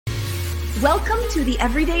Welcome to the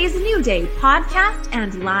Everyday is a New Day podcast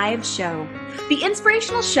and live show, the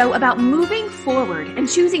inspirational show about moving forward and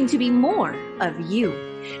choosing to be more of you,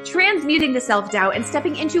 transmuting the self-doubt and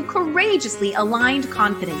stepping into courageously aligned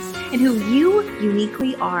confidence in who you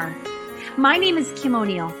uniquely are. My name is Kim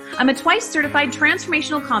O'Neill. I'm a twice certified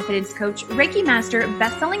transformational confidence coach, Reiki master,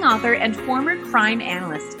 best-selling author, and former crime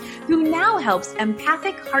analyst who now helps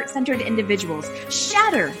empathic, heart-centered individuals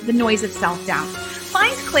shatter the noise of self-doubt,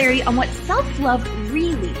 find clarity on what self-love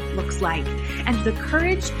really looks like, and the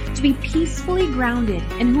courage to be peacefully grounded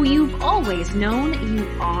in who you've always known you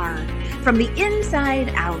are, from the inside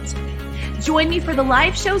out. Join me for the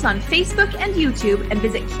live shows on Facebook and YouTube, and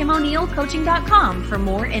visit KimO'NeillCoaching.com for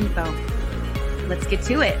more info. Let's get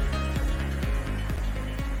to it.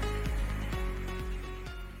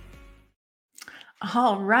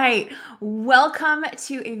 All right. Welcome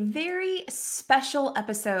to a very special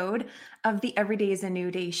episode of the Everyday is a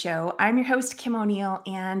New Day show. I'm your host, Kim O'Neill,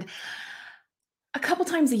 and a couple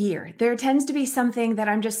times a year, there tends to be something that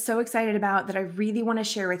I'm just so excited about that I really want to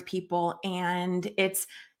share with people. And it's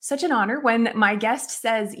such an honor when my guest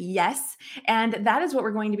says yes. And that is what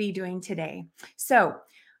we're going to be doing today. So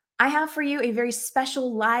I have for you a very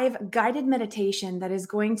special live guided meditation that is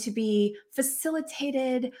going to be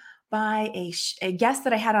facilitated by a guest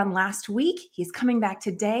that I had on last week. He's coming back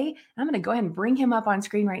today. I'm going to go ahead and bring him up on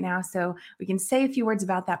screen right now so we can say a few words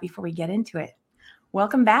about that before we get into it.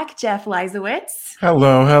 Welcome back, Jeff Leisowitz.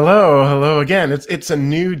 Hello again. It's a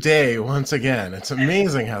new day once again. It's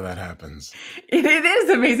amazing how that happens. It is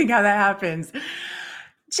amazing how that happens.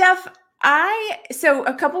 Jeff, so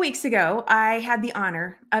a couple weeks ago, I had the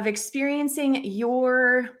honor of experiencing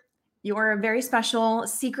your very special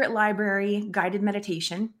secret library guided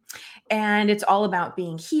meditation. And it's all about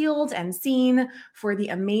being healed and seen for the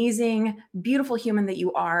amazing, beautiful human that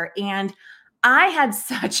you are. And I had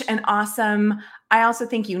such an awesome, I also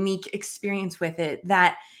think unique experience with it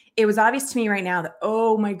that it was obvious to me right now that,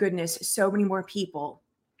 oh my goodness, so many more people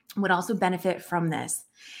would also benefit from this.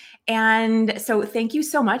 And so thank you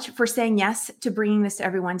so much for saying yes to bringing this to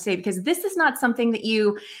everyone today, because this is not something that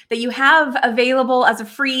you have available as a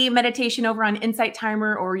free meditation over on Insight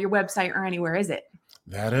Timer or your website or anywhere, is it?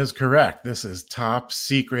 That is correct. This is top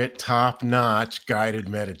secret, top notch guided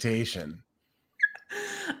meditation.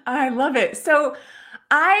 I love it. So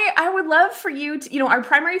I would love for you to, our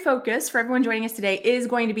primary focus for everyone joining us today is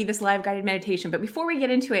going to be this live guided meditation. But before we get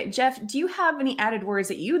into it, Jeff, do you have any added words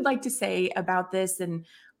that you'd like to say about this and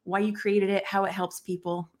why you created it, how it helps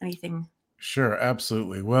people, anything? Sure,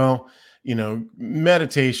 absolutely. Well,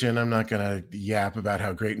 meditation, I'm not going to yap about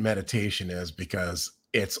how great meditation is because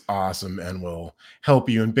it's awesome and will help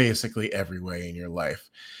you in basically every way in your life.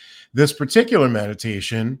 This particular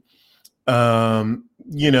meditation,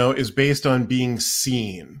 is based on being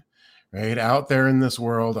seen, right? Out there in this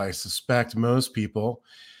world, I suspect most people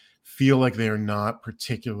feel like they are not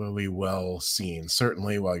particularly well seen.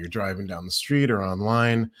 Certainly while you're driving down the street or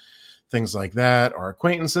online, things like that. Our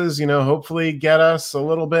acquaintances, hopefully get us a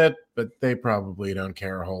little bit, but they probably don't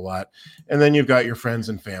care a whole lot. And then you've got your friends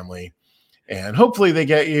and family, and hopefully they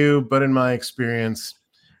get you. But in my experience,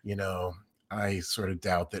 I sort of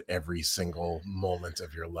doubt that every single moment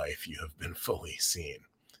of your life you have been fully seen.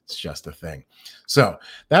 It's just a thing. So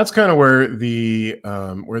that's kind of where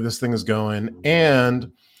where this thing is going.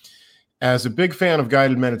 And as a big fan of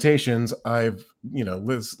guided meditations, I've,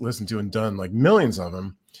 listened to and done like millions of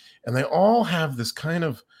them. And they all have this kind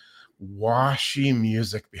of washy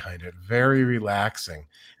music behind it, very relaxing.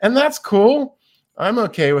 And that's cool. I'm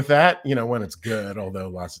okay with that, when it's good, although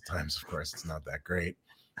lots of times, of course, it's not that great.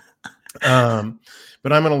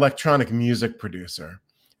 But I'm an electronic music producer,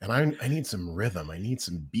 and I need some rhythm. I need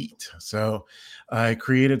some beat. So I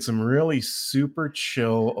created some really super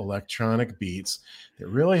chill electronic beats that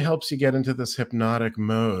really helps you get into this hypnotic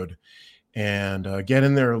mode and get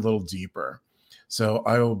in there a little deeper. So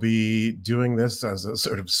I will be doing this as a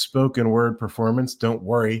sort of spoken word performance. Don't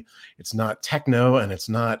worry, it's not techno and it's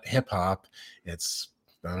not hip hop. It's,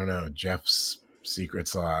 I don't know, Jeff's secret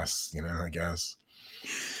sauce, I guess.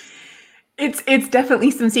 It's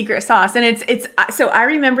definitely some secret sauce. And it's so I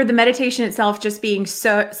remember the meditation itself just being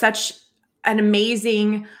such an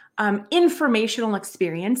amazing informational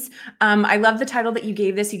experience. I love the title that you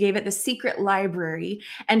gave this. You gave it The Secret Library.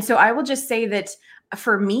 And so I will just say that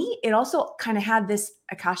for me, it also kind of had this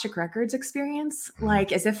Akashic Records experience,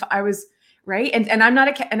 like as if I was right. And I'm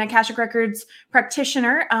not an Akashic Records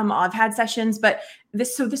practitioner. I've had sessions, but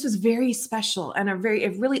this was very special and a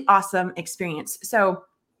really awesome experience. So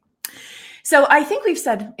So I think we've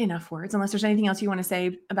said enough words, unless there's anything else you want to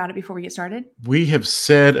say about it before we get started. We have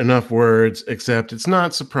said enough words, except it's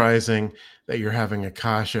not surprising that you're having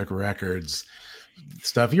Akashic Records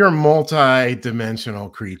stuff. You're a multi-dimensional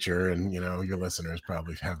creature, and your listeners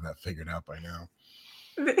probably have that figured out by now.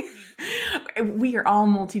 We are all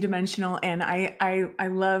multidimensional, and I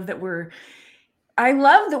love that we're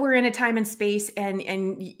in a time and space, and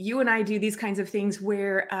you and I do these kinds of things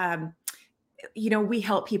where we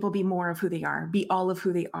help people be more of who they are, be all of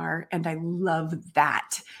who they are. And I love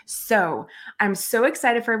that. So I'm so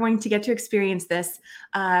excited for everyone to get to experience this.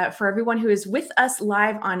 For everyone who is with us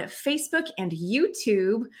live on Facebook and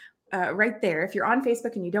YouTube, right there. If you're on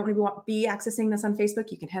Facebook and you don't want to be accessing this on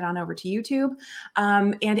Facebook, you can head on over to YouTube.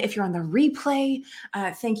 And if you're on the replay,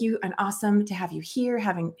 thank you, and awesome to have you here,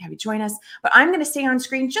 have you join us. But I'm going to stay on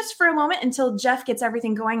screen just for a moment until Jeff gets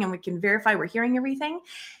everything going and we can verify we're hearing everything.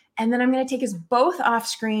 And then I'm going to take us both off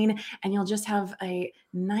screen, and you'll just have a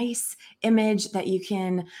nice image that you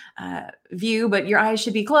can view, but your eyes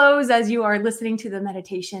should be closed as you are listening to the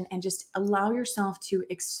meditation, and just allow yourself to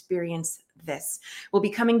experience this. We'll be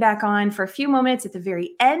coming back on for a few moments at the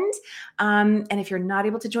very end. And if you're not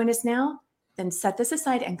able to join us now, then set this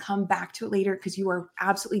aside and come back to it later, because you are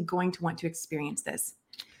absolutely going to want to experience this.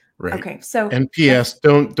 Right. Okay. So, and P.S.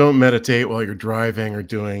 Don't meditate while you're driving or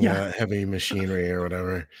doing heavy machinery or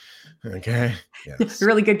whatever. Okay. Yes.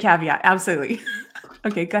 Really good caveat. Absolutely.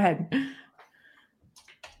 Okay. Go ahead.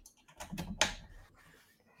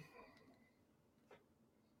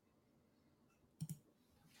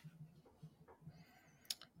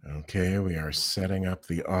 Okay. We are setting up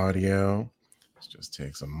the audio. This just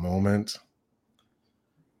takes a moment,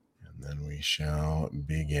 and then we shall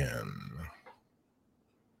begin.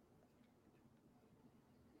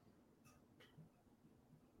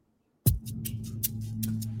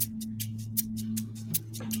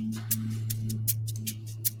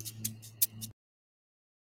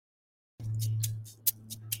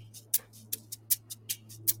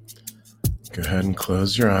 Go ahead and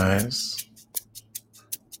close your eyes.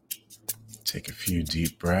 Take a few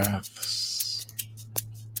deep breaths.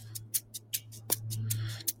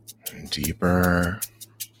 Deeper,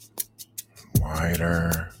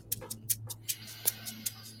 wider.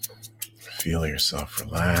 Feel yourself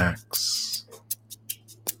relax.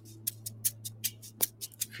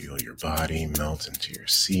 Feel your body melt into your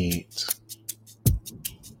seat.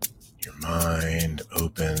 Your mind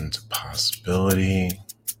open to possibility.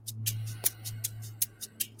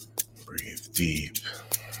 Breathe deep,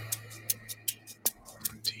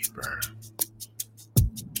 deeper.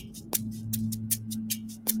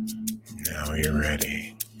 Now you're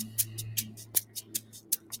ready.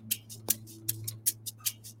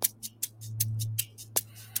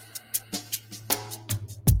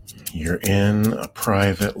 You're in a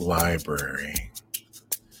private library,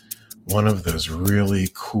 one of those really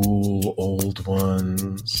cool old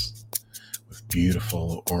ones with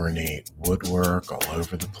beautiful ornate woodwork all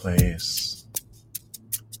over the place,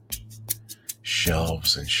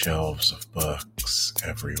 shelves and shelves of books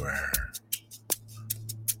everywhere.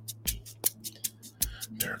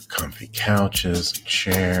 There are comfy couches and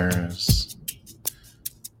chairs.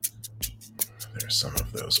 There's some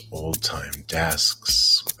of those old-time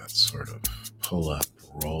desks with that sort of pull-up,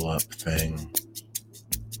 roll-up thing.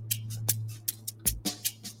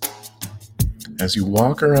 As you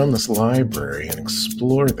walk around this library and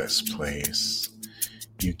explore this place,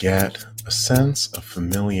 you get a sense of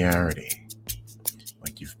familiarity,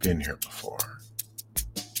 like you've been here before.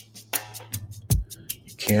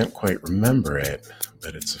 You can't quite remember it,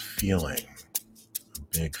 but it's a feeling, a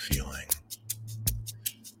big feeling.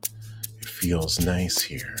 It feels nice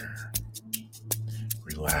here,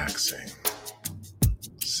 relaxing,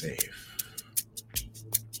 safe.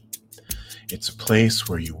 It's a place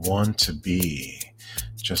where you want to be.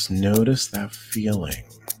 Just notice that feeling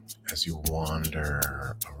as you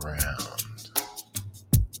wander around.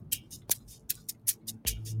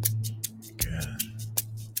 Good.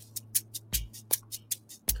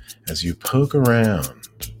 As you poke around,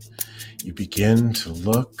 you begin to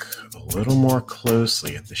look a little more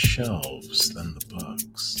closely at the shelves than the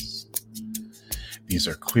books. These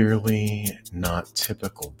are clearly not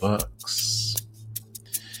typical books.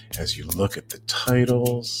 As you look at the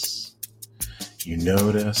titles, you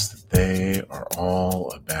notice that they are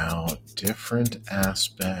all about different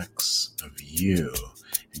aspects of you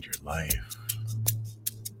and your life.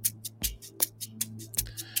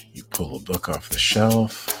 You pull a book off the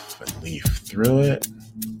shelf and leaf through it.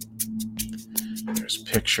 There's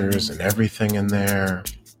pictures and everything in there.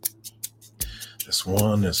 This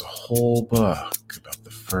one is a whole book about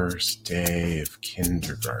the first day of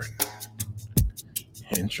kindergarten.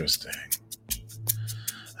 Interesting.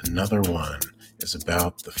 Another one is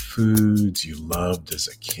about the foods you loved as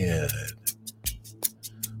a kid.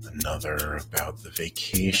 Another about the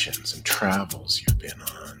vacations and travels you've been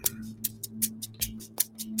on.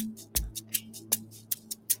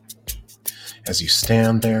 As you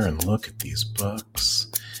stand there and look at these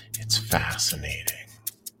books, it's fascinating.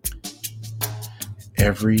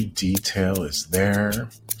 Every detail is there.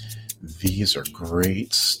 These are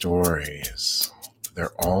great stories.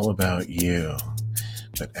 They're all about you.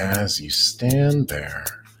 But as you stand there,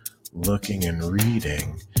 looking and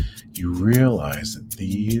reading, you realize that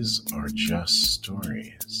these are just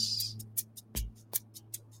stories.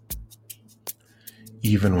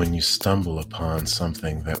 Even when you stumble upon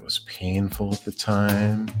something that was painful at the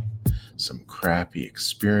time, some crappy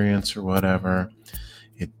experience or whatever,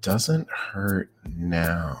 it doesn't hurt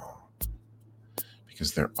now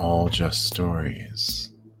because they're all just stories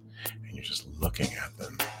and you're just looking at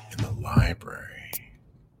them in the library.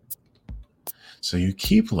 So you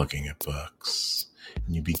keep looking at books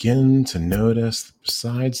and you begin to notice that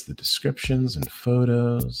besides the descriptions and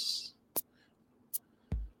photos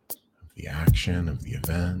of the action, of the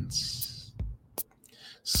events,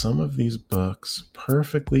 some of these books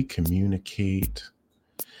perfectly communicate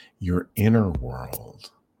your inner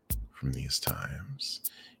world from these times,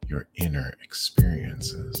 your inner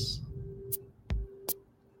experiences.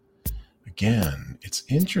 Again, it's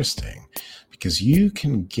interesting because you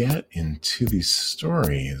can get into these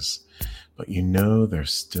stories, but you know they're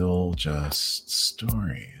still just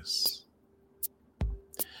stories.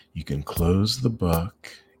 You can close the book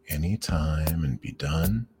anytime and be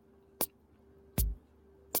done.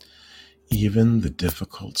 Even the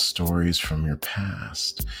difficult stories from your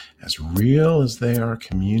past, as real as they are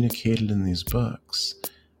communicated in these books,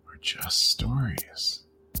 are just stories.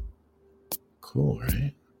 Cool,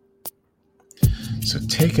 right? So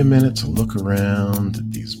take a minute to look around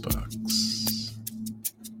at these books.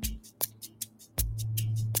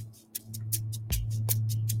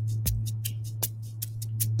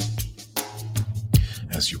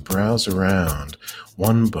 As you browse around,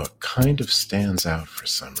 one book kind of stands out for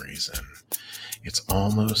some reason. It's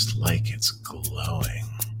almost like it's glowing.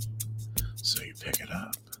 So you pick it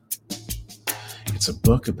up. It's a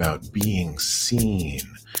book about being seen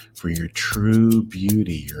for your true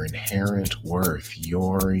beauty, your inherent worth,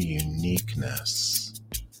 your uniqueness.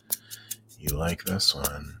 You like this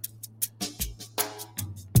one.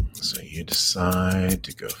 So you decide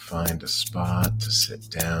to go find a spot to sit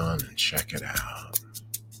down and check it out.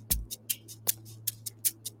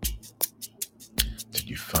 Did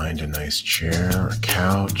you find a nice chair or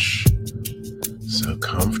couch? So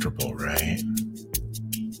comfortable, right?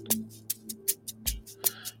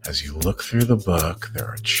 As you look through the book, there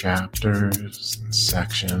are chapters and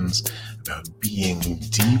sections about being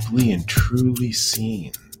deeply and truly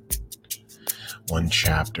seen. One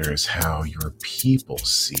chapter is how your people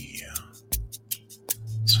see you.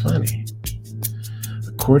 It's funny.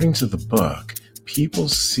 According to the book, people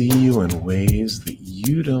see you in ways that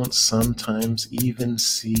you don't sometimes even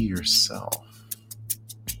see yourself.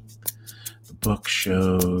 The book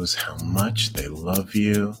shows how much they love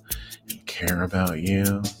you and care about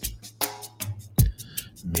you.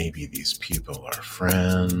 Maybe these people are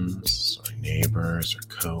friends or neighbors or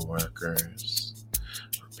co-workers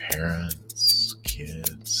or parents,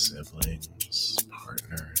 kids, siblings,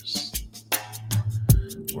 partners,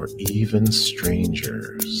 or even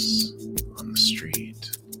strangers on the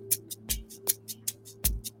street.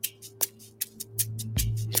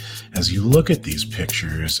 As you look at these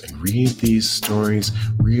pictures and read these stories,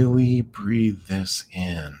 really breathe this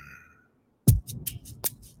in.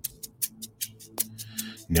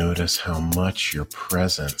 Notice how much your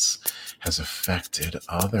presence has affected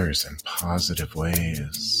others in positive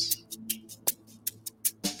ways.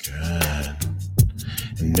 Good.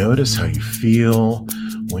 And notice how you feel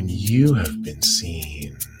when you have been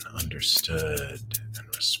seen, understood,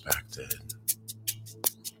 and respected.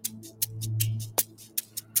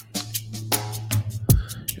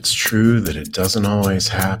 It's true that it doesn't always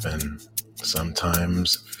happen.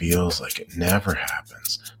 Sometimes it feels like it never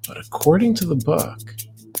happens. But according to the book,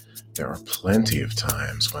 there are plenty of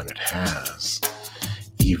times when it has,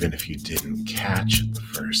 even if you didn't catch it the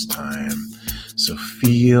first time. So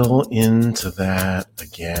feel into that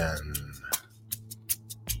again.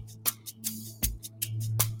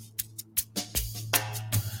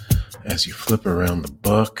 As you flip around the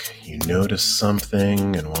book, you notice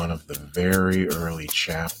something in one of the very early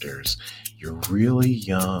chapters. You're really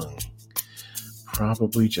young,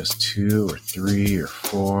 probably just 2 or 3 or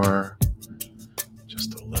 4.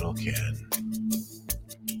 Just a little kid.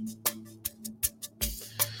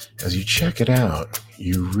 As you check it out,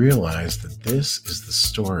 you realize that this is the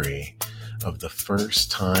story of the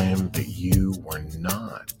first time that you were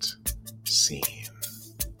not seen.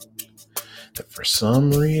 That for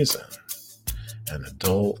some reason, an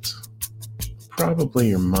adult, probably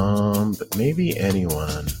your mom, but maybe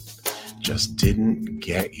anyone, just didn't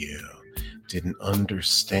get you, didn't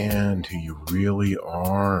understand who you really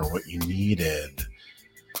are or what you needed,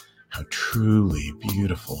 how truly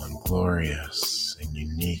beautiful and glorious and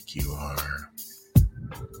unique you are.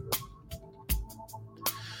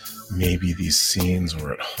 Maybe these scenes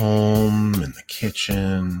were at home, in the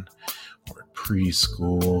kitchen, or at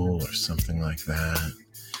preschool, or something like that.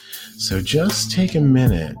 So just take a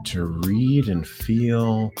minute to read and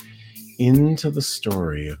feel into the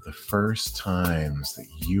story of the first times that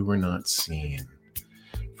you were not seen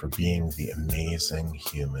for being the amazing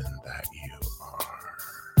human that you are.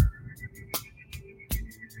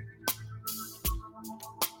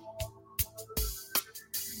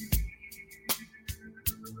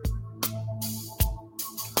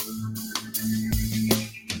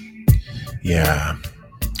 Yeah,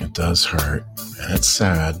 it does hurt, and it's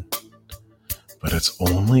sad, but it's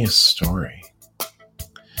only a story.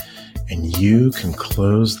 And you can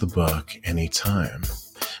close the book anytime.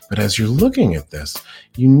 But as you're looking at this,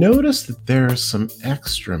 you notice that there's some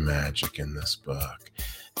extra magic in this book.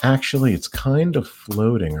 Actually, it's kind of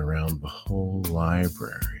floating around the whole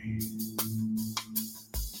library.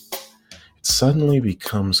 It suddenly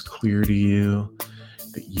becomes clear to you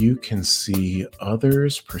that you can see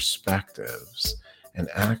others' perspectives and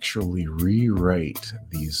actually rewrite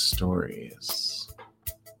these stories.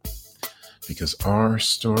 Because our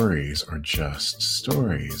stories are just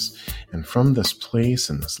stories. And from this place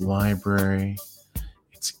in this library,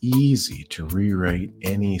 it's easy to rewrite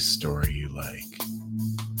any story you like.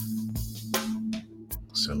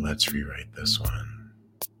 So let's rewrite this one.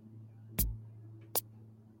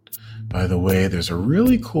 By the way, there's a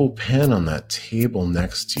really cool pen on that table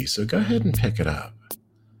next to you, so go ahead and pick it up.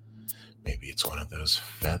 Maybe it's one of those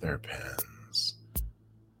feather pens,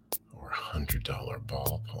 or a $100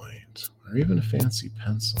 ballpoint, or even a fancy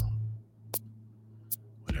pencil.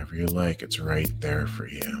 Whatever you like, it's right there for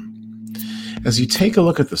you. As you take a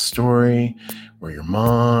look at the story where your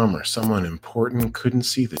mom or someone important couldn't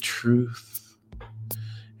see the truth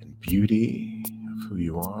and beauty of who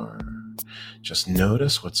you are, just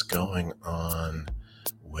notice what's going on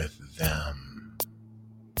with them.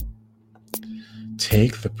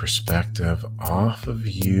 Take the perspective off of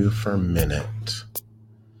you for a minute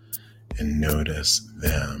and notice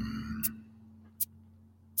them.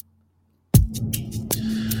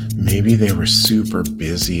 Maybe they were super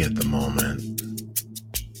busy at the moment.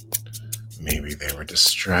 Maybe they were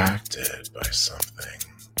distracted by something.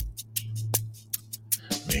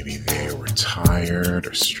 Maybe they were tired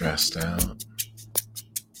or stressed out.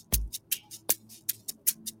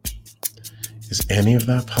 Is any of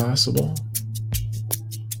that possible?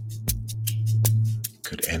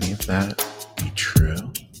 Could any of that be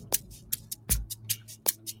true?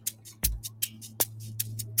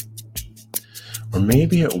 Or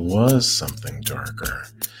maybe it was something darker,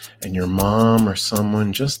 and your mom or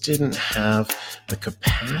someone just didn't have the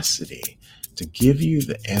capacity to give you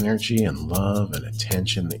the energy and love and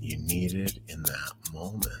attention that you needed in that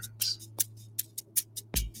moment.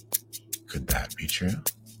 Could that be true?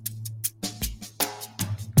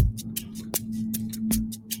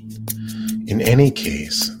 In any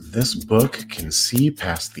case, this book can see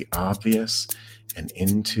past the obvious and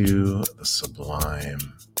into the sublime.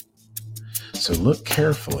 So look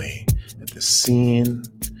carefully at the scene.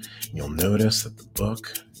 You'll notice that the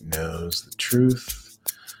book knows the truth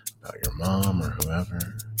about your mom or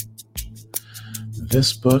whoever.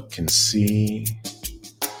 This book can see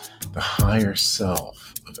the higher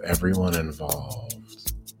self of everyone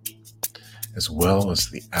involved, as well as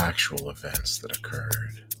the actual events that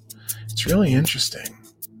occurred. It's really interesting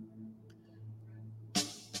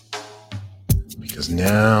because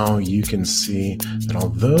now you can see that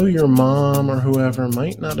although your mom or whoever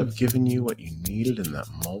might not have given you what you needed in that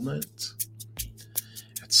moment,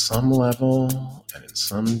 at some level and in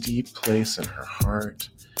some deep place in her heart,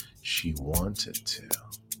 she wanted to.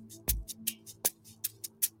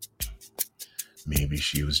 Maybe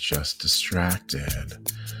she was just distracted,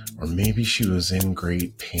 or maybe she was in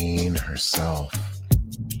great pain herself.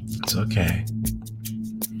 It's okay.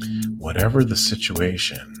 Whatever the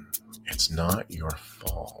situation, it's not your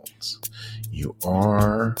fault. You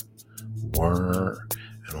are, were,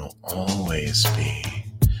 and will always be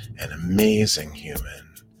an amazing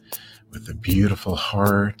human with a beautiful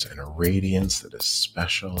heart and a radiance that is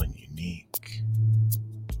special and unique.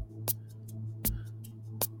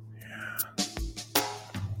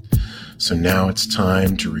 So now it's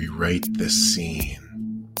time to rewrite this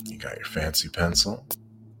scene. You got your fancy pencil,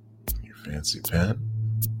 your fancy pen.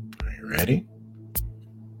 Are you ready?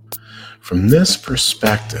 From this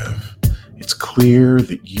perspective, it's clear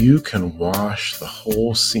that you can wash the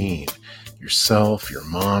whole scene, yourself, your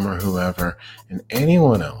mom or whoever, and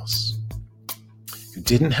anyone else who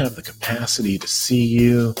didn't have the capacity to see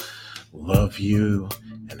you, love you,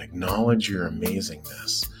 and acknowledge your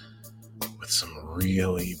amazingness with some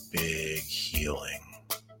really big healing.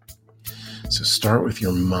 So start with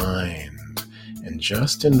your mind and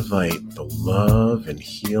just invite the love and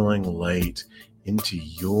healing light into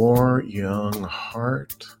your young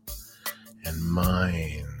heart and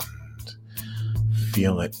mind.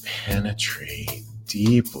 Feel it penetrate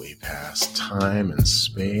deeply past time and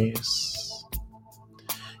space.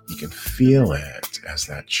 You can feel it as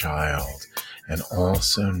that child and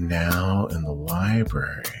also now in the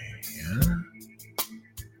library. Yeah?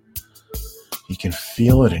 You can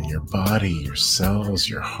feel it in your body, your cells,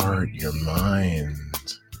 your heart, your mind.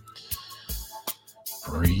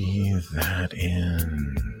 Breathe that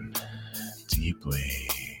in deeply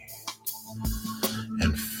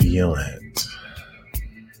and feel it.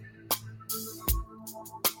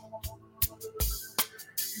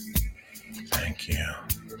 Thank you.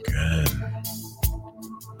 Good.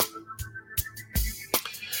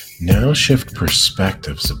 Now shift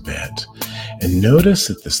perspectives a bit and notice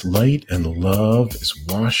that this light and love is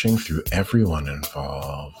washing through everyone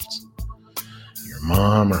involved. Your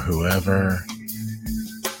mom or whoever,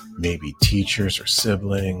 maybe teachers or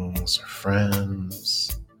siblings or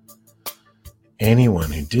friends.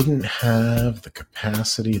 Anyone who didn't have the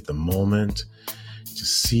capacity at the moment to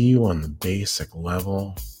see you on the basic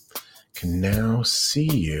level can now see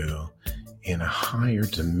you in a higher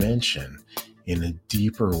dimension, in a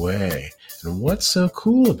deeper way. And what's so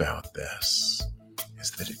cool about this is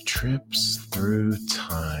that it trips through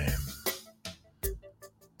time.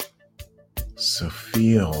 So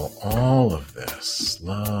feel all of this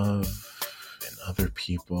love in other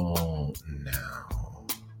people now.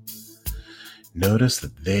 Notice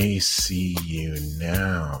that they see you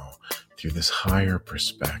now through this higher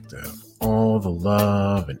perspective. All the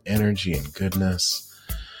love and energy and goodness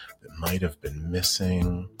that might have been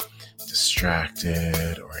missing,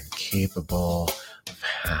 distracted, or incapable of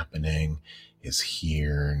happening is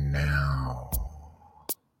here now.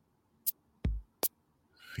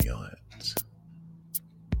 Feel it.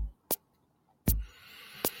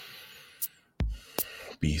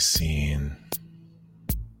 Be seen.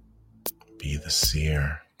 Be the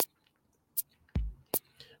seer.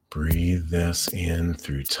 Breathe this in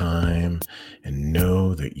through time and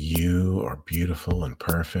know that you are beautiful and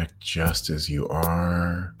perfect just as you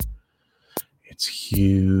are. It's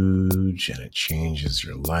huge and it changes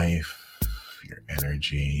your life, your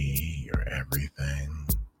energy, your everything.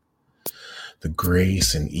 The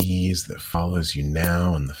grace and ease that follows you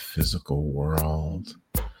now in the physical world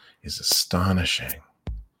is astonishing.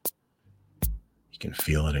 You can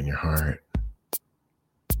feel it in your heart,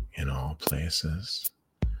 in all places.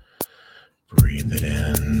 Breathe it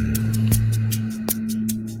in.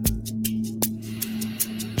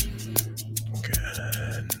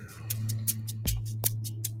 Good.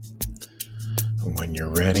 When you're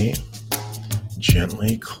ready,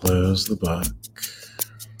 gently close the book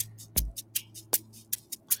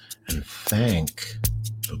and thank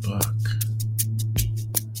the book.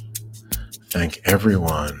 Thank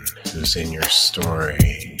everyone who's in your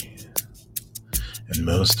story. And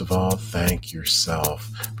most of all, thank yourself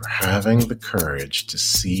for having the courage to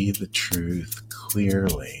see the truth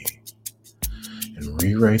clearly and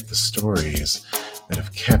rewrite the stories that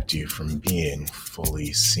have kept you from being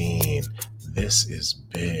fully seen. This is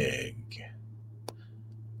big.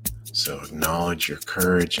 So acknowledge your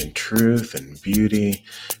courage and truth and beauty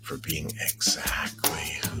for being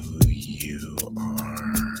exactly who you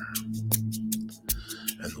are.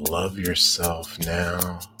 And love yourself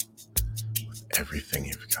now with everything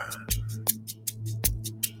you've got.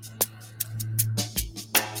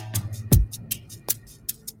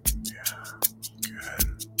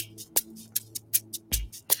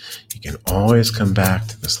 You can always come back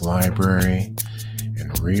to this library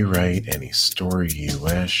and rewrite any story you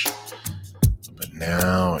wish. But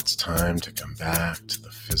now it's time to come back to the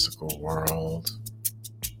physical world.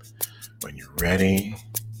 When you're ready,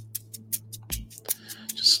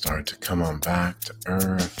 just start to come on back to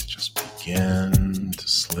Earth. Just begin to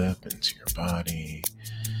slip into your body,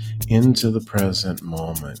 into the present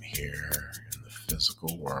moment here in the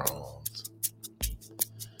physical world.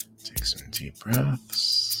 Take some deep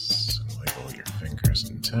breaths. Wiggle your fingers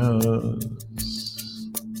and toes.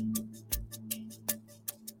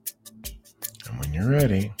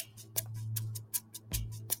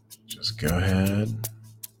 just go ahead and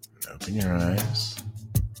open your eyes.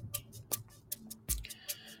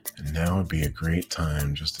 And now would be a great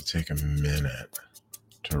time just to take a minute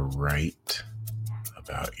to write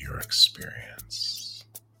about your experience.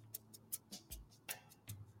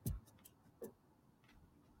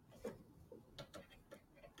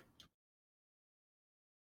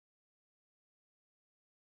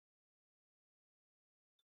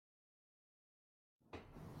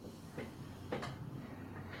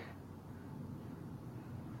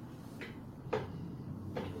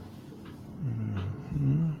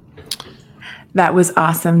 That was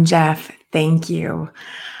awesome, Jeff. Thank you.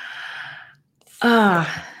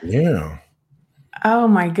 Yeah. Oh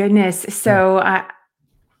my goodness. So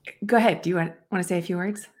go ahead. Do you want to say a few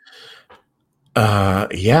words?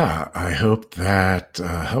 Yeah, I hope that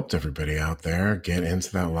helped everybody out there get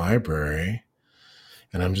into that library.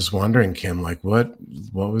 And I'm just wondering, Kim, like what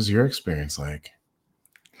was your experience like?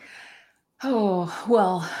 Oh,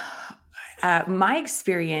 well, my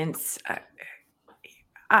experience,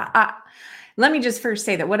 let me just first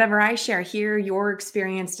say that whatever I share here, your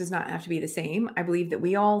experience does not have to be the same. I believe that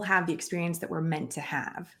we all have the experience that we're meant to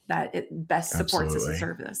have, that it best supports us and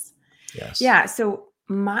serves us. Yes. Yeah. So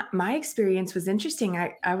my experience was interesting.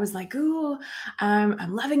 I was like, ooh,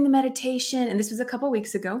 I'm loving the meditation. And this was a couple of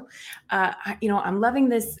weeks ago. I'm loving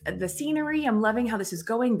the scenery. I'm loving how this is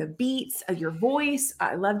going, the beats of your voice.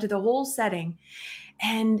 I loved the whole setting.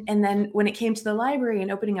 And then when it came to the library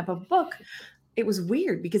and opening up a book, it was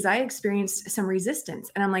weird because I experienced some resistance,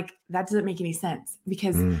 and I'm like, that doesn't make any sense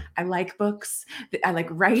because I like books. I like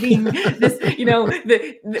writing this,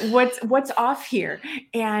 what's off here.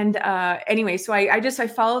 And anyway, so I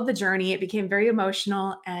followed the journey. It became very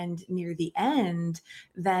emotional. And near the end,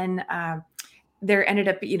 then there ended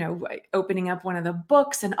up, opening up one of the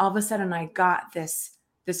books, and all of a sudden I got this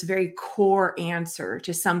very core answer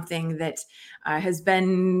to something that has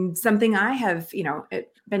been something I have,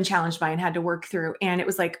 been challenged by and had to work through. And it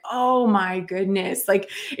was like, oh my goodness, like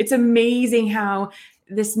it's amazing how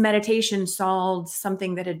this meditation solved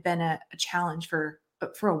something that had been a challenge for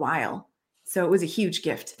a while. So it was a huge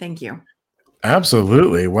gift. Thank you.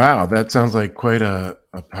 Absolutely. Wow. That sounds like quite a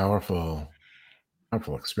powerful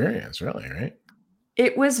experience, really, right?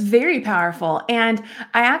 It was very powerful. And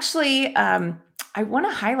I actually, I want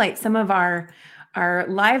to highlight some of our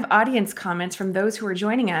live audience comments from those who are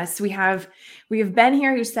joining us. We have Ben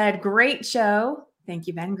here who said, great show. Thank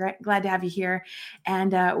you, Ben. Glad to have you here.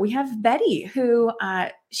 And we have Betty who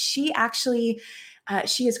she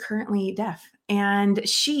is currently deaf. And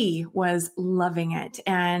she was loving it.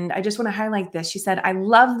 And I just want to highlight this. She said, I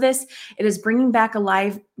love this. It is bringing back to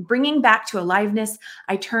aliveness.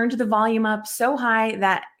 I turned the volume up so high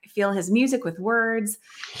that I feel his music with words.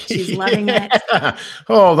 She's loving it.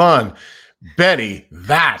 Hold on. Betty,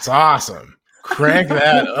 that's awesome. Crank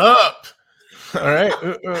that up. All right.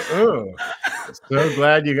 So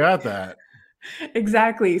glad you got that.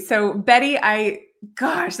 Exactly. So Betty, I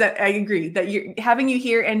agree that having you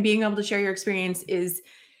here and being able to share your experience is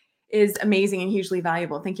amazing and hugely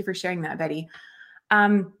valuable. Thank you for sharing that, Betty.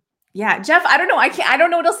 Yeah, Jeff, I don't know. I don't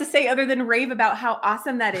know what else to say other than rave about how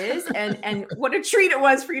awesome that is and what a treat it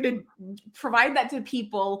was for you to provide that to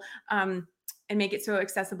people and make it so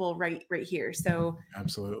accessible right here. So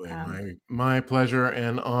absolutely. My pleasure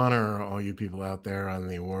and honor, all you people out there on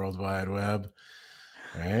the World Wide Web.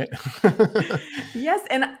 Right. Yes.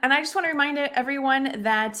 And I just want to remind everyone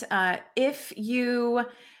that if you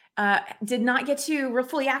did not get to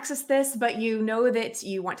fully access this, but you know that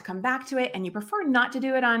you want to come back to it and you prefer not to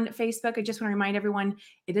do it on Facebook, I just want to remind everyone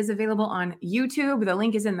it is available on YouTube. The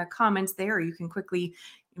link is in the comments there, or you can quickly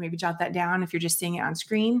maybe jot that down if you're just seeing it on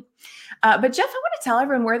screen. But Jeff, I want to tell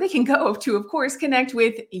everyone where they can go to, of course, connect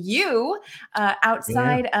with you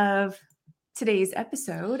outside of today's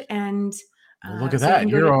episode. And well, look at that.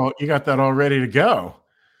 You got that all ready to go.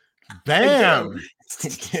 Bam.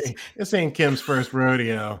 This ain't Kim's first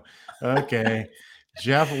rodeo. Okay.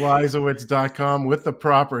 JeffLeisowitz.com with the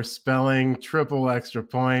proper spelling, triple extra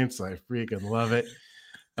points. I freaking love it.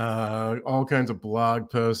 All kinds of blog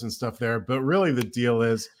posts and stuff there. But really the deal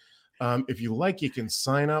is, if you like, you can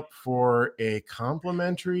sign up for a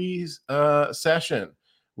complimentary session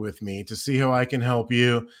with me to see how I can help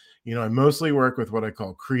you. I mostly work with what I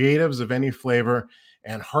call creatives of any flavor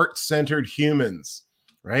and heart-centered humans,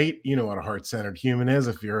 right? You know what a heart-centered human is.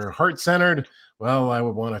 If you're heart-centered, well, I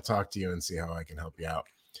would want to talk to you and see how I can help you out.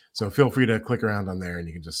 So feel free to click around on there and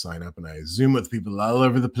you can just sign up, and I Zoom with people all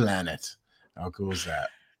over the planet. How cool is that?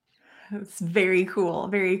 It's very cool.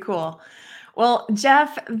 Very cool. Well,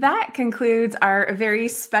 Jeff, that concludes our very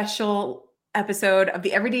special episode of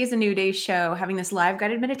the Every Day is a New Day show, having this live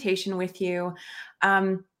guided meditation with you.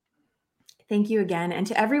 Thank you again. And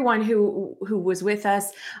to everyone who was with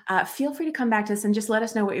us, feel free to come back to us and just let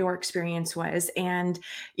us know what your experience was. And,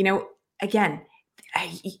 again,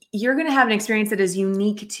 you're going to have an experience that is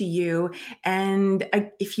unique to you. And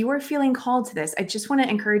if you are feeling called to this, I just want to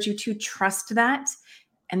encourage you to trust that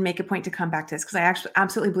and make a point to come back to this, because I actually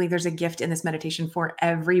absolutely believe there's a gift in this meditation for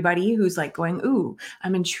everybody who's like going, ooh,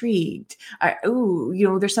 I'm intrigued.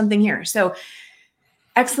 There's something here. So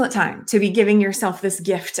excellent time to be giving yourself this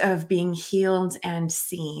gift of being healed and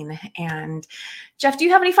seen. And Jeff, do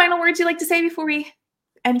you have any final words you'd like to say before we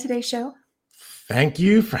end today's show? Thank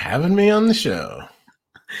you for having me on the show.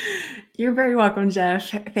 You're very welcome, Jeff.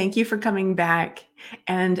 Thank you for coming back.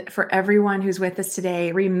 And for everyone who's with us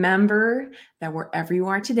today, remember that wherever you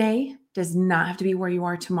are today does not have to be where you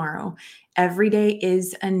are tomorrow. Every day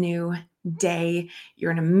is a new day.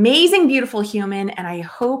 You're an amazing, beautiful human. And I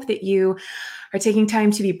hope that you are taking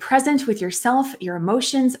time to be present with yourself, your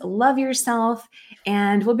emotions, love yourself.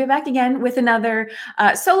 And we'll be back again with another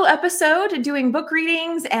solo episode, doing book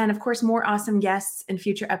readings, and of course, more awesome guests in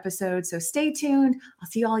future episodes. So stay tuned. I'll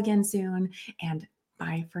see you all again soon. And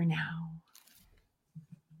bye for now.